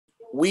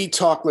We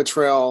talked,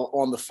 Latrell,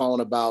 on the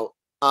phone about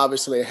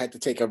obviously it had to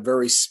take a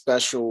very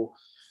special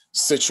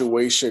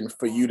situation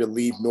for you to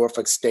leave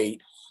Norfolk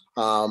State.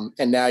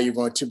 And now you're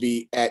going to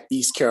be at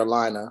East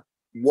Carolina.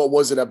 What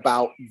was it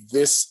about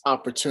this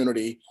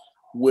opportunity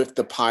with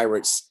the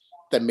Pirates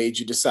that made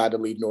you decide to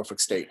leave Norfolk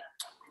State?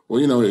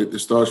 Well, it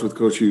starts with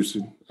Coach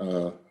Houston.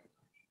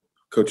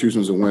 Coach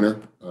Houston's a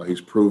winner.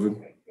 He's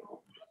proven.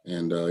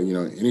 And,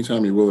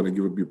 anytime you're willing to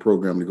give up your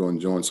program to go and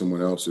join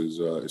someone else's,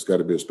 it's got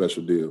to be a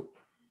special deal.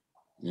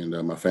 And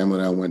my family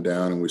and I went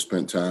down and we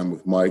spent time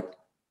with Mike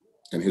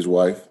and his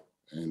wife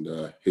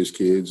and his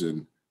kids.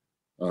 And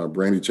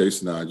Brandy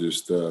Chase and I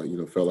just,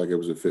 felt like it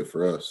was a fit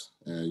for us.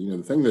 And,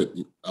 the thing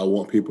that I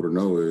want people to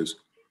know is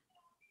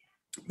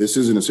this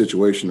isn't a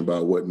situation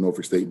about what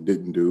Norfolk State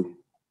didn't do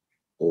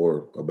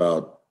or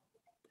about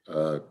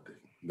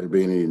there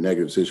being any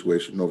negative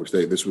situation in Norfolk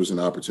State. This was an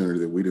opportunity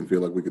that we didn't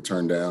feel like we could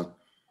turn down.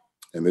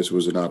 And this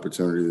was an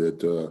opportunity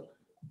that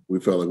we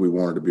felt like we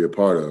wanted to be a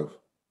part of.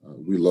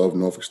 We love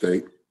Norfolk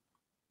State.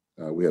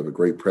 We have a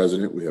great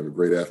president. We have a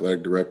great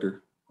athletic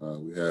director.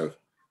 We have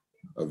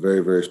a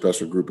very, very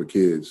special group of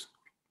kids.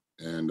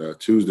 And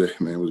Tuesday,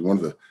 man, was one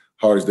of the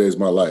hardest days of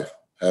my life,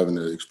 having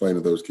to explain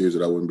to those kids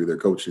that I wouldn't be their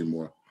coach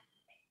anymore.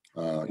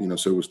 So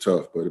it was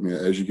tough. But,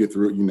 as you get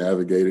through it, you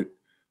navigate it.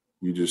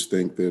 You just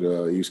think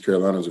that East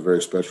Carolina is a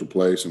very special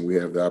place, and we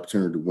have the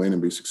opportunity to win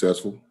and be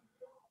successful.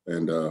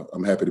 And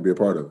I'm happy to be a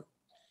part of it.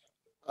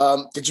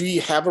 Did you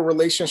have a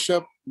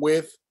relationship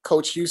with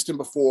Coach Houston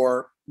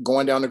before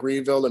going down to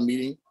Greenville and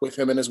meeting with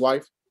him and his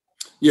wife?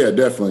 Yeah,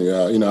 definitely.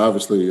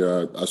 Obviously,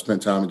 I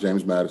spent time with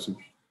James Madison,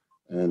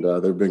 and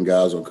there have been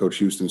guys on Coach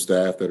Houston's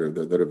staff that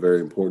are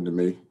very important to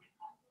me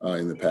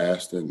in the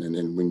past.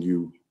 And when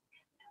you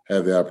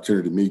have the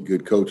opportunity to meet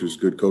good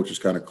coaches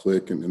kind of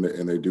click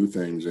and they do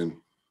things. And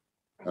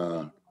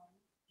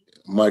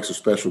Mike's a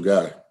special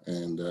guy.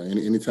 And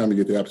anytime you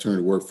get the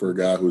opportunity to work for a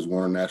guy who's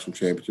won a national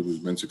championship, who's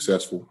been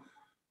successful,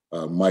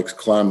 Mike's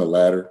climbed the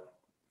ladder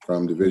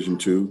from Division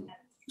II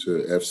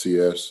to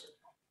FCS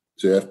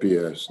to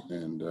FBS,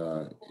 and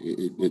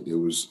it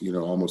was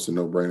almost a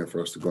no-brainer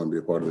for us to go and be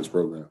a part of this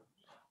program.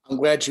 I'm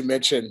glad you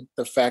mentioned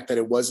the fact that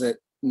it wasn't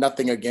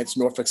nothing against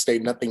Norfolk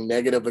State, nothing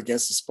negative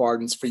against the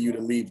Spartans for you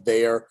to leave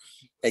there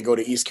and go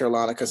to East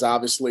Carolina, because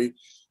obviously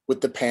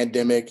with the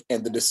pandemic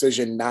and the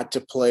decision not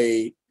to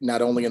play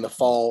not only in the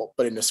fall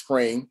but in the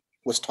spring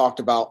was talked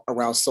about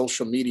around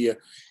social media.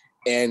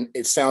 And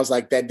it sounds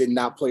like that did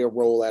not play a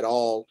role at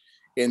all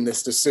in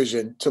this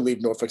decision to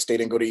leave Norfolk State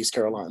and go to East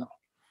Carolina.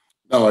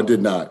 No, I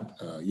did not.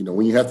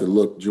 When you have to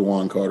look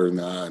Juwan Carter in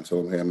the eye and tell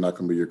him, hey, I'm not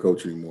going to be your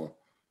coach anymore,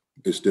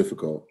 it's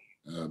difficult.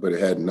 But it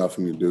had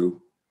nothing to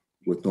do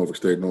with Norfolk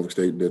State. Norfolk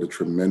State did a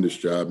tremendous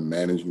job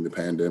managing the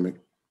pandemic.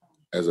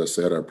 As I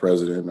said, our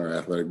president and our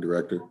athletic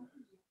director,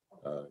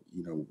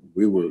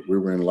 we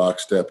were in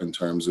lockstep in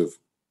terms of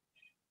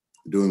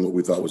doing what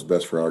we thought was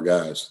best for our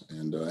guys,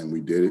 and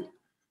we did it.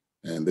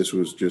 And this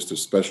was just a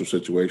special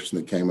situation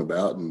that came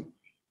about. And,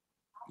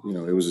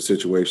 it was a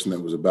situation that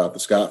was about the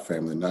Scott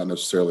family, not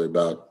necessarily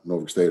about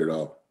Norfolk State at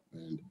all.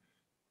 And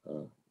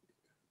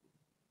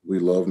we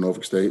love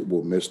Norfolk State.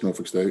 We'll miss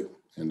Norfolk State,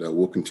 and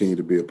we'll continue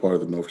to be a part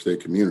of the Norfolk State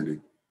community.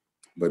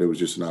 But it was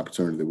just an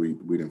opportunity that we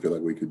didn't feel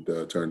like we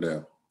could turn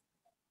down.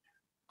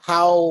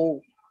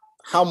 How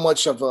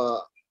much of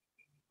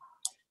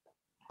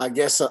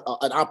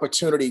an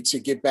opportunity to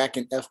get back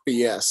in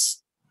FBS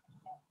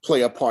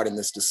play a part in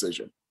this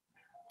decision?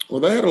 Well,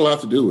 they had a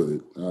lot to do with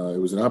it. It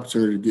was an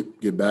opportunity to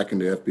get back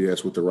into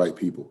FBS with the right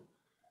people.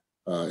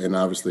 And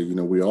obviously,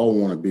 we all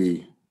want to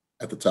be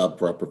at the top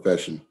of our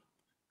profession.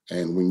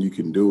 And when you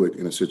can do it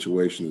in a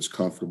situation that's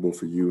comfortable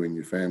for you and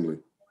your family,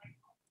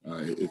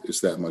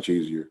 it's that much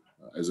easier.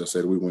 As I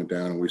said, we went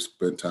down and we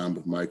spent time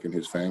with Mike and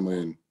his family,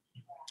 and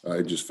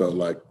it just felt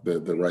like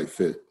the right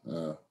fit.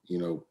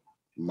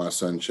 My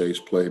son Chase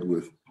played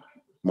with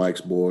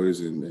Mike's boys,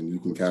 and you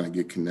can kind of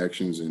get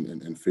connections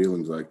and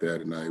feelings like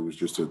that. And it was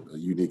just a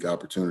unique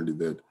opportunity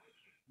that,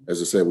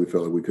 as I said, we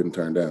felt like we couldn't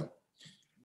turn down.